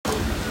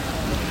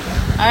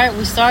right,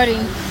 we're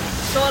starting.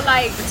 So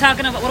like We're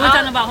talking about what are we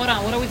talking about? Hold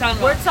on, what are we talking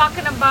about? we're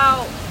talking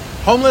about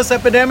Homeless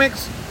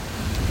epidemics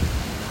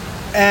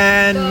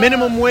and the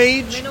minimum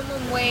wage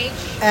minimum wage.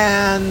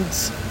 and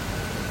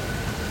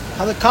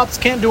how the cops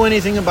can't do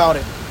anything about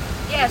it.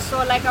 Yeah, so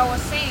like I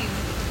was saying,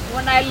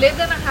 when I lived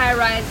in a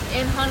high-rise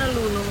in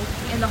Honolulu,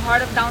 in the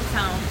heart of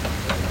downtown,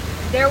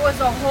 there was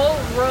a whole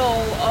row,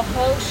 a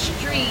whole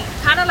street,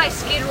 kind of like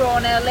Skid Row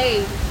in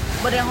LA,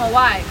 but in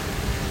Hawaii.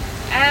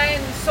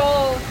 And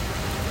so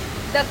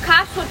the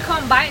cops would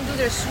come by and do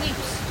their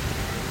sweeps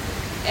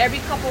every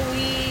couple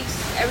weeks,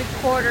 every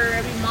quarter,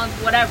 every month,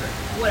 whatever.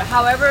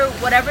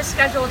 Whatever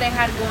schedule they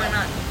had going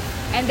on.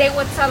 And they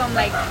would tell them,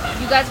 like,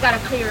 you guys got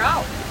to clear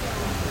out.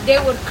 They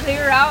would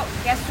clear out,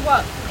 guess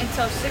what,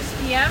 until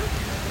 6 p.m.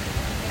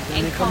 Then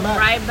and they come come back.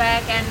 right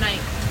back at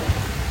night.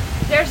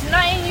 There's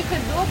nothing you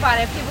could do about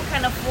it. People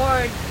can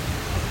afford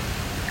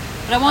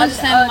But I want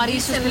to understand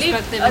Mauricio's decent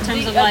perspective in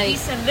terms of a like,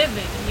 decent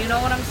living. You know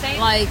what I'm saying?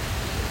 like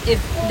if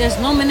there's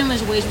no minimum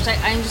wage, which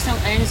I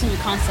understand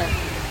your concept.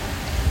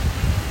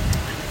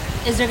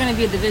 Is there going to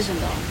be a division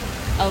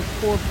though of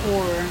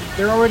poor?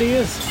 There already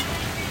is.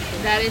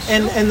 that is true.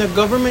 And the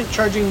government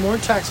charging more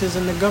taxes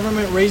and the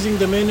government raising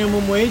the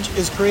minimum wage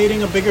is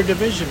creating a bigger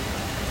division.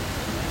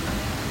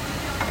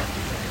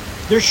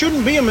 There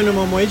shouldn't be a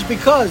minimum wage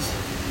because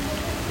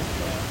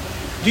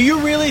do you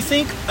really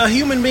think a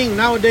human being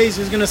nowadays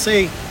is going to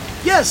say,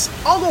 yes,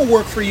 I'll go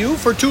work for you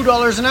for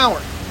 $2 an hour?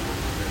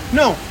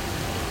 No.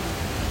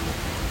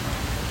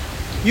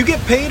 You get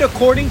paid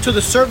according to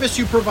the service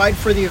you provide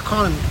for the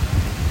economy.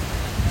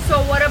 So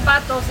what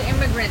about those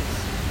immigrants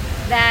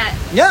that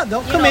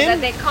They'll you come know, in.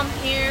 that they come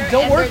here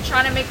They'll and work. they're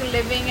trying to make a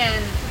living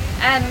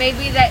and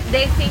maybe that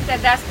they think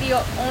that that's the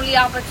only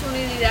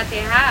opportunity that they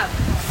have.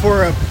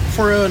 For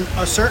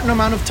a certain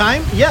amount of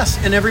time, yes,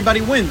 and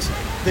everybody wins.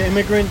 The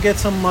immigrant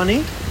gets some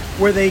money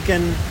where they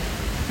can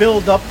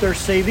build up their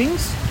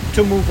savings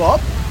to move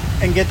up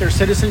and get their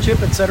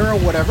citizenship, etc.,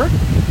 whatever.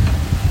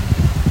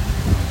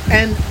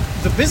 And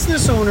the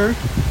business owner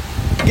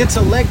gets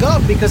a leg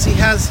up because he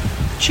has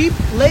cheap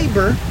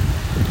labor.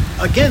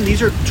 Again,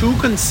 these are two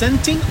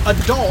consenting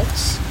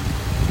adults.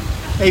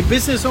 A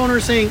business owner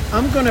saying,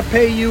 I'm going to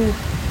pay you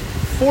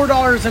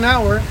 $4 an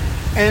hour,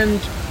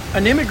 and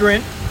an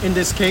immigrant, in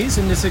this case,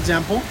 in this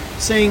example,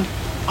 saying,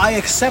 I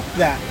accept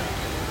that.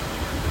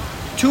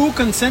 Two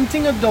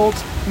consenting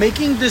adults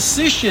making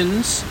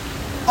decisions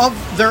of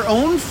their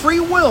own free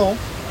will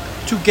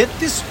to get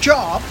this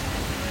job.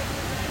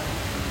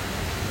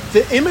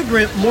 The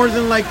immigrant more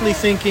than likely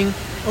thinking,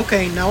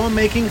 okay, now I'm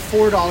making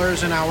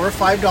 $4 an hour,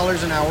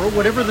 $5 an hour,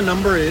 whatever the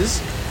number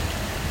is,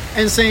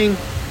 and saying,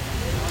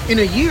 in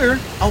a year,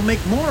 I'll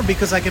make more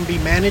because I can be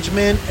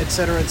management,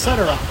 etc.,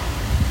 etc.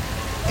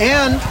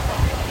 And,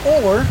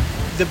 or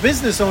the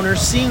business owner,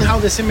 seeing how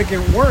this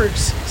immigrant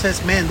works,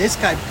 says, man, this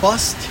guy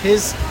busts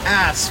his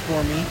ass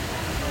for me.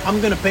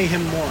 I'm going to pay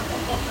him more.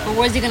 But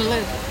where's he going to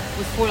live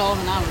with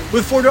 $4 an hour?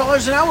 With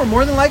 $4 an hour,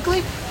 more than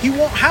likely, he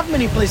won't have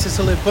many places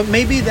to live. But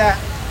maybe that,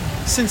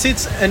 since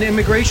it's an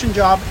immigration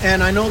job,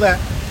 and I know that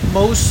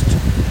most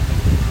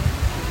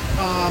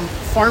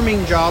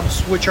farming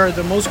jobs, which are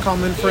the most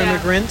common for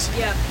immigrants,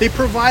 they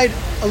provide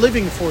a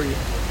living for you.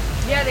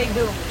 Yeah, they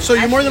do. So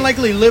you more than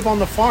likely live on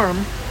the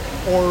farm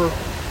or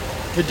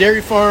the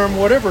dairy farm,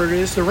 whatever it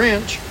is, the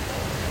ranch,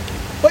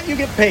 but you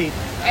get paid.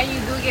 And you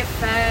do get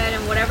fed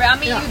and whatever. I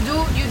mean, you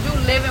do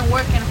live and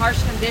work in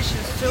harsh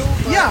conditions too.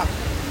 But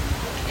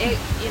it,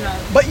 you know.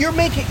 But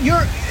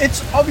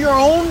it's of your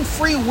own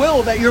free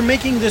will that you're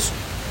making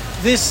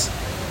this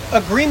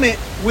agreement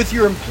with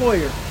your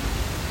employer.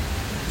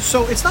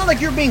 So it's not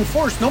like you're being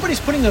forced. Nobody's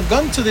putting a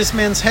gun to this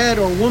man's head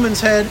or woman's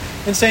head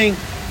and saying,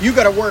 you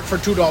got to work for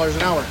 $2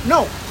 an hour.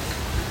 No.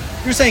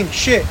 You're saying,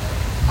 shit,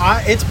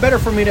 it's better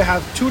for me to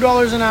have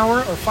 $2 an hour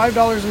or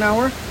 $5 an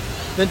hour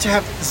than to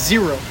have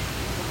zero.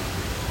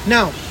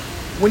 Now,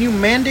 when you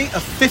mandate a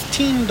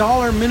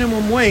 $15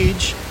 minimum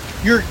wage,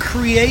 you're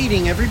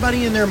creating,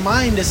 everybody in their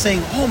mind is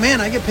saying, oh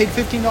man, I get paid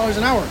 $15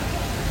 an hour.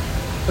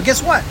 But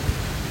guess what?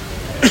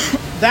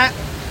 That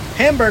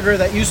hamburger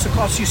that used to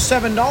cost you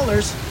 $7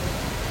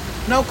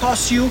 now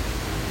costs you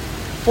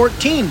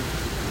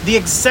 $14. The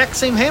exact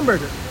same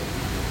hamburger.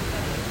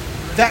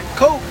 That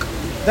Coke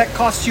that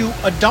costs you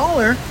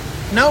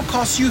 $1 now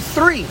costs you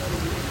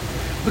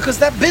 $3. Because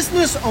that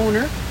business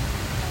owner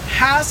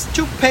has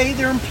to pay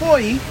their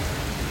employee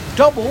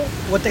double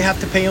what they have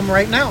to pay them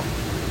right now.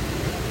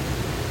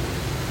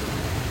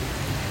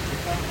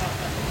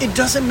 It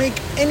doesn't make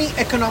any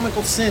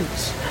economical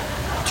sense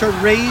to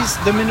raise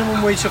the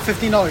minimum wage to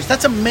 $15.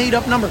 That's a made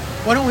up number.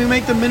 Why don't we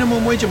make the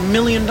minimum wage $1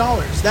 million?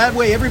 That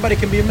way everybody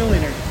can be a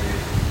millionaire.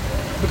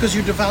 Because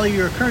you devalue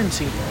your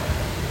currency.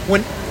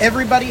 When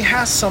everybody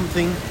has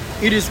something,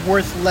 it is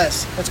worth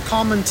less. That's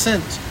common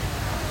sense.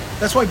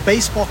 That's why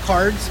baseball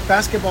cards,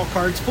 basketball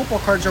cards, football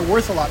cards are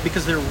worth a lot,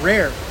 because they're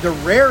rare. The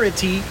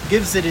rarity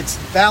gives it its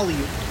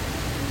value.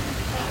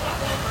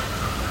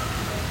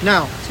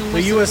 Now, So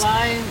the U.S.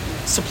 supply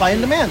supply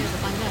and demand.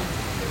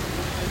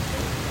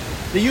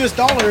 The US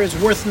dollar is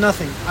worth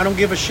nothing. I don't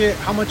give a shit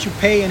how much you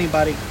pay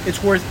anybody.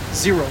 It's worth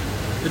zero.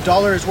 The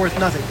dollar is worth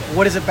nothing.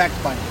 What is it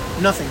backed by?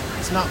 Nothing.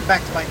 It's not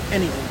backed by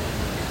anything.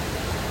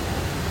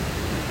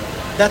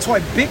 That's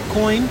why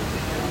Bitcoin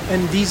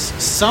and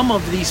some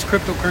of these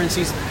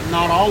cryptocurrencies,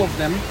 not all of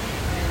them,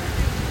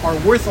 are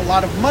worth a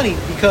lot of money,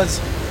 because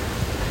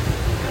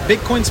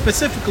Bitcoin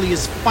specifically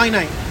is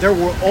finite. There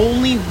will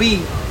only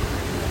be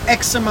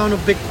X amount of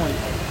Bitcoin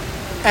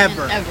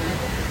ever. And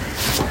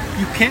ever.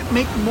 You can't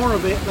make more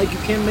of it like you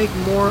can make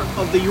more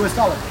of the US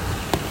dollar.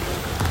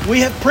 We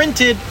have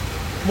printed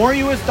more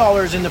US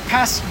dollars in the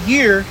past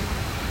year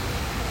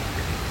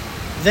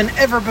than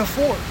ever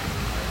before.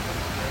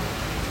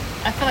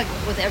 I feel like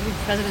with every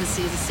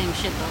presidency, it's the same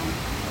shit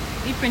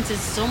though. We printed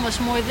so much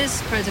more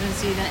this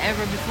presidency than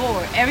ever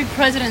before. Every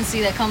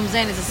presidency that comes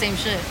in is the same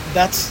shit.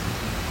 That's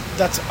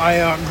I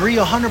agree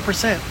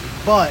 100%.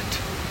 But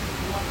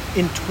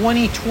in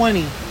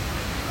 2020,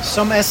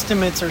 some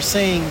estimates are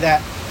saying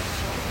that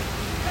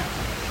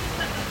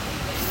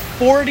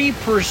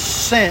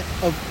 40%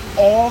 of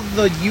all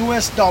the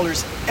US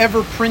dollars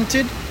ever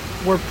printed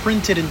were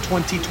printed in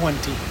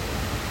 2020.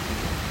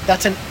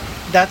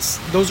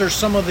 Those are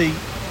some of the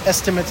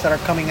estimates that are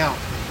coming out.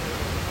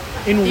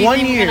 In Do you 1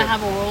 think year, we're gonna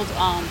have a world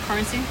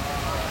currency?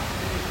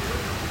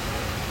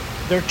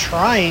 they're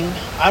trying.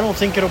 I don't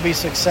think it'll be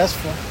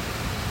successful.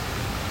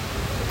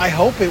 I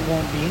hope it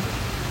won't be.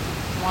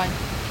 Why?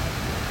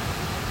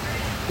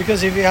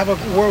 Because if you have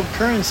a world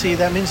currency,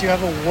 that means you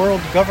have a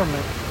world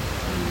government.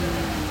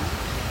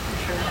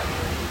 For sure.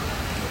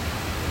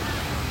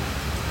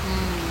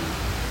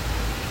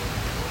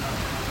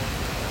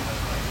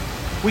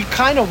 We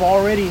kind of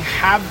already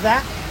have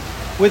that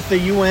with the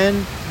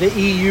UN, the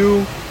EU,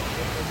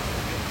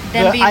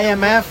 the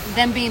IMF.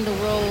 Them being the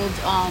world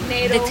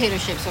NATO.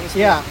 dictatorship, so to speak.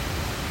 Yeah,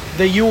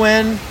 the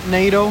UN,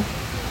 NATO.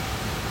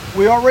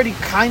 We already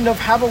kind of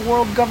have a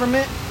world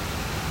government.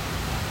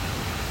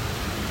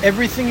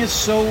 Everything is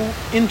so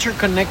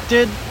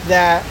interconnected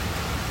that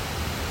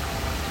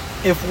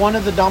if one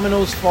of the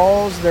dominoes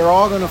falls, they're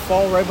all going to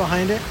fall right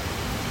behind it.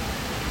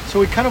 So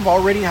we kind of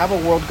already have a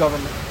world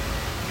government.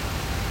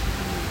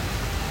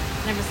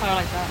 Never saw it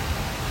like that.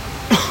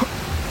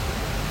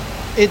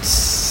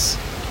 It's,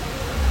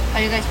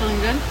 Are you guys feeling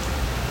good?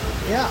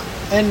 yeah.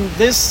 And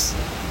this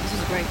This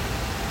is great.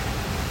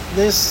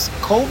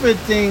 COVID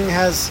thing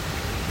has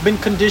been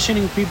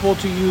conditioning people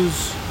to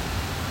use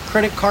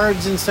credit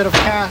cards instead of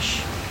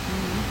cash.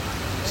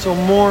 So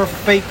more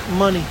fake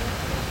money.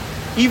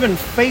 Even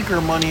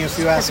faker money, if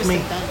you ask me.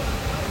 Purposely done.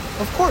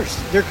 Of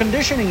course, they're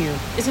conditioning you.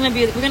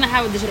 We're gonna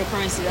have a digital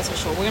currency, that's for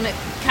sure. We're not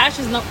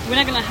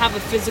gonna have a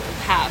physical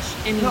cash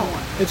anymore. No,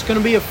 it's going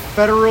to be a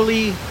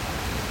federally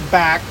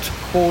backed,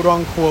 quote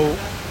unquote,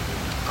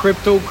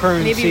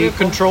 cryptocurrency Ripple.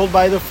 controlled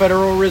by the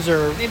Federal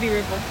Reserve. Maybe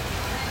Ripple.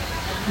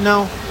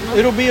 No,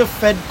 it'll be a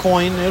Fed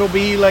coin. It'll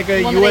be like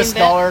a One that they US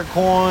invent. dollar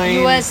coin.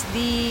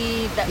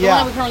 USD, the Yeah. one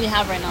that we currently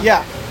have right now.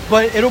 Yeah,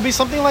 but it'll be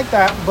something like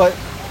that, but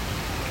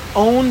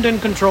owned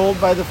and controlled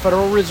by the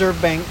Federal Reserve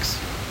banks,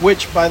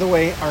 which, by the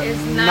way, are It's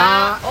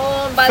not not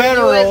owned by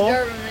federal. the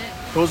U.S.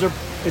 government.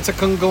 It's a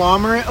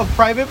conglomerate of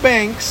private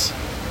banks.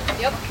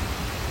 Yep.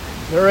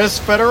 They're as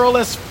federal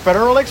as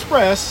Federal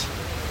Express.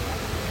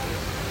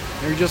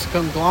 They're just a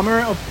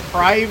conglomerate of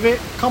private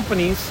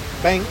companies,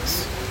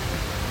 banks.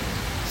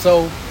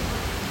 So,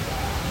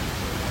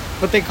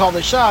 but they call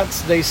the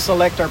shots. They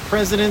select our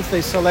presidents.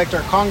 They select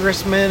our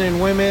congressmen and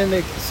women.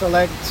 They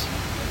select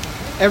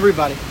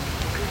everybody.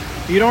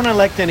 You don't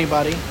elect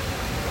anybody.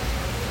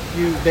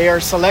 They are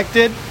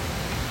selected,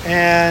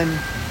 and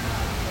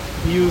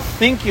you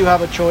think you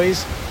have a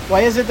choice.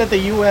 Why is it that the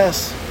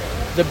U.S.,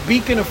 the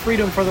beacon of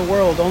freedom for the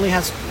world, only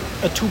has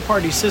a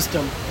two-party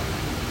system?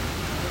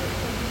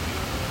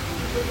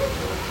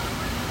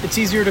 It's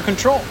easier to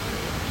control.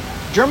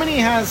 Germany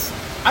has,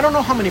 I don't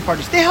know how many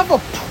parties. They have a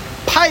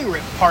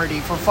pirate party,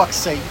 for fuck's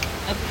sake.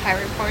 A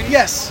pirate party?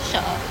 Yes.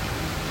 Shut up.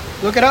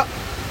 Look it up.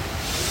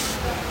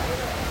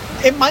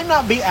 It might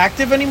not be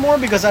active anymore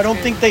because I don't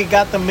think they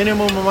got the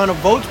minimum amount of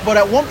votes, but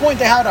at one point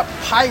they had a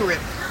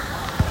pirate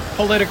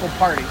political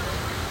party.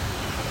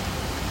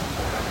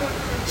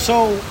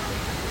 So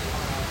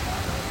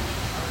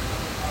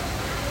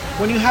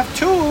when you have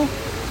two,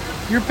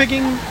 you're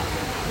picking,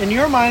 in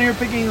your mind, you're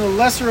picking the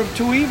lesser of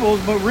two evils,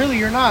 but really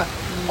you're not.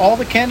 All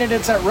the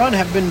candidates that run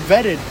have been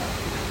vetted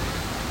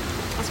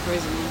That's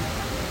crazy, man.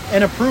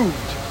 and approved.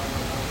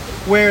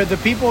 Where the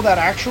people that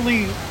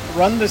actually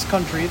run this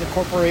country, the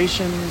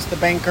corporations, the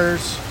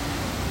bankers,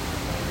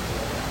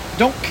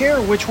 don't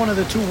care which one of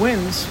the two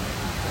wins.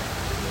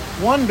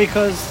 One,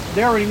 because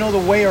they already know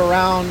the way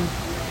around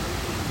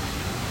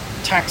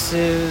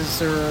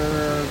taxes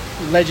or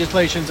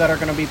legislations that are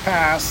going to be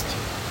passed.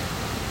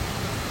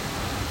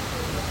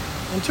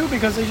 And two,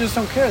 because they just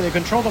don't care. They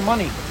control the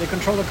money. They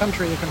control the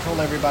country. They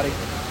control everybody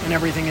and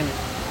everything in it.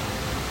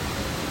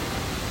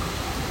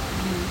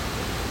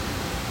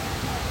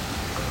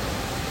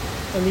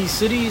 And these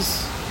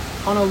cities,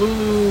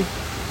 Honolulu,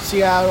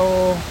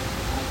 Seattle,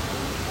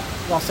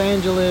 Los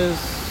Angeles,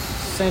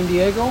 San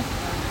Diego,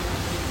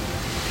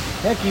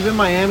 Heck, even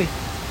Miami,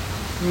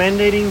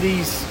 mandating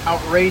these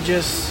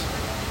outrageous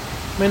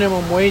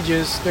minimum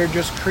wages, they're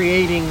just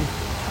creating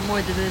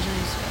More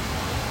divisions.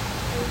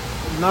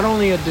 not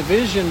only a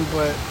division,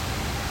 but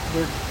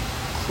they're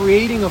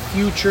creating a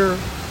future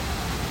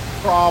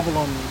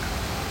problem.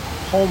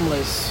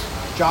 Homeless,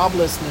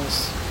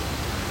 joblessness,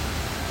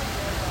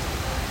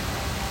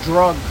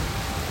 drug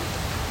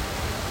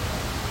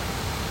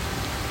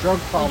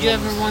problems. Did you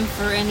ever run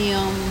for any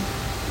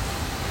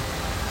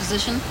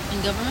position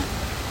in government?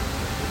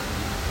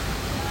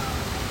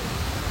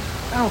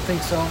 I don't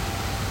think so.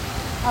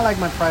 I like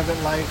my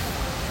private life.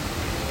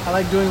 I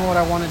like doing what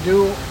I want to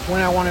do,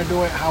 when I want to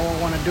do it, how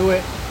I want to do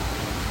it.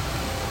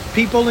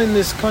 People in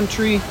this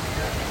country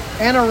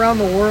and around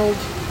the world,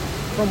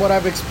 from what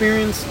I've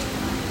experienced,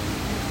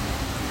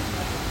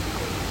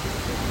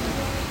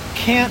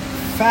 can't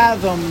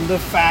fathom the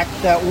fact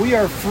that we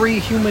are free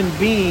human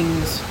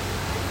beings,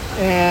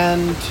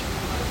 and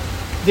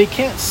they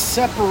can't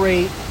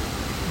separate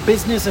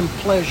business and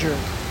pleasure,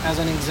 as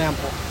an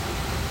example.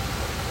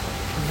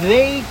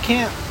 They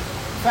can't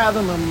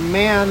fathom a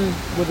man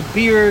with a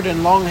beard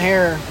and long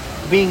hair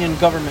being in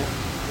government.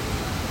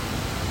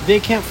 They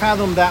can't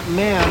fathom that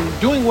man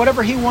doing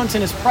whatever he wants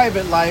in his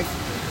private life,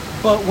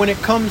 but when it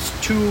comes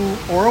to,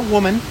 or a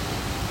woman,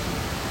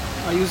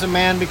 I use a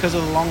man because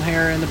of the long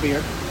hair and the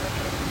beard,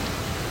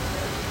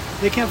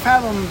 they can't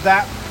fathom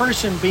that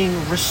person being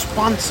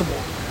responsible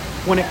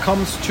when it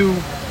comes to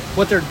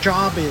what their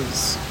job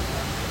is.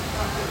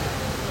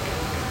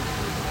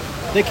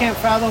 They can't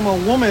fathom a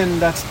woman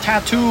that's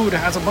tattooed,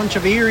 has a bunch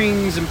of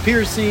earrings and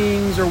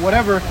piercings or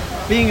whatever,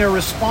 being a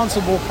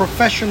responsible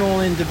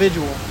professional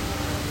individual.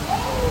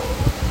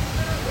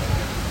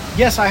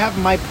 Yes, I have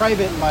my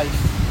private life,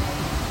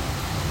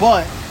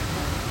 but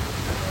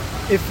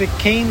if it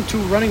came to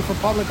running for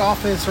public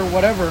office or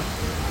whatever,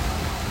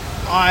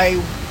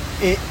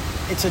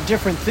 it's a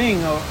different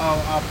thing.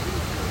 A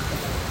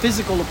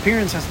physical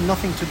appearance has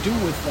nothing to do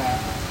with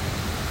that.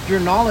 Your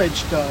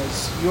knowledge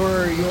does.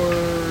 Your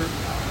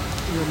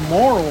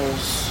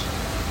morals,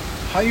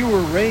 how you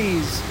were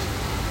raised,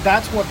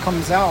 that's what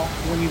comes out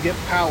when you get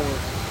power.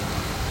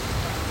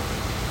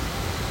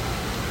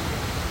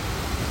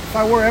 If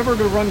I were ever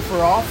to run for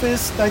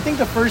office, I think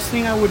the first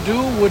thing I would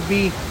do would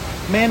be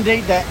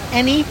mandate that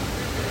any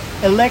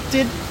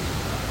elected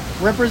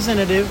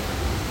representative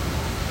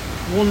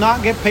will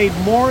not get paid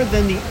more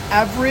than the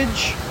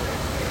average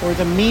or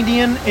the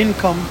median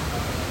income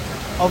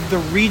of the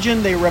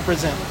region they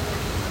represent.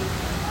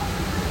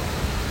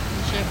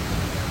 Sure.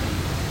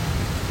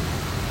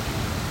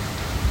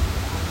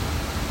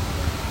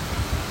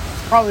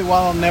 Probably why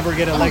I'll never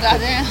get Oh, elected.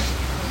 goddamn.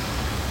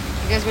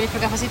 You guys ready for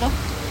cafecito?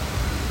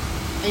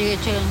 Are you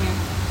gonna chill in here?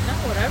 No,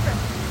 whatever.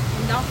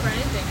 I'm down for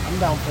anything. I'm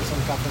down for some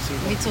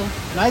cafecito. Me too.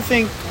 And I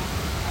think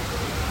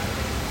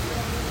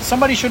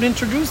somebody should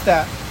introduce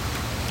that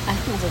I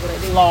think that's a good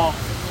idea. law.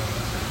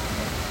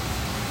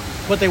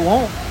 But they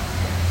won't.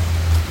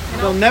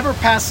 They'll never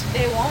pass.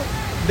 They won't.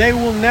 They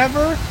will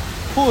never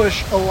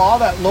push a law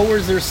that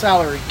lowers their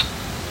salary.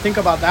 Think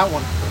about that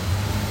one.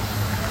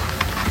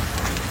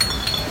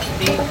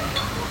 Deep.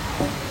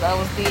 That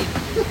was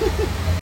deep.